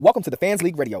Welcome to the Fans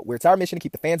League Radio, where it's our mission to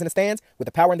keep the fans in the stands with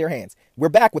the power in their hands. We're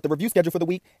back with the review schedule for the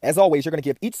week. As always, you're going to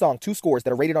give each song 2 scores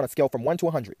that are rated on a scale from 1 to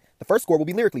 100. The first score will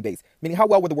be lyrically based, meaning how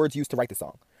well were the words used to write the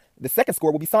song. The second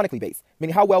score will be sonically based,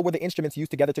 meaning how well were the instruments used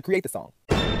together to create the song.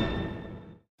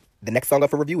 The next song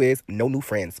up for review is No New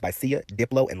Friends by Sia,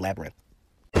 Diplo, and Labrinth.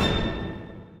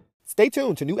 Stay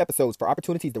tuned to new episodes for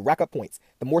opportunities to rack up points.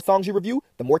 The more songs you review,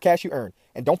 the more cash you earn.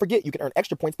 And don't forget, you can earn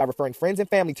extra points by referring friends and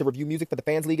family to review music for the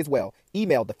Fans League as well.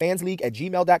 Email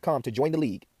thefansleague@gmail.com to join the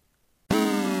league.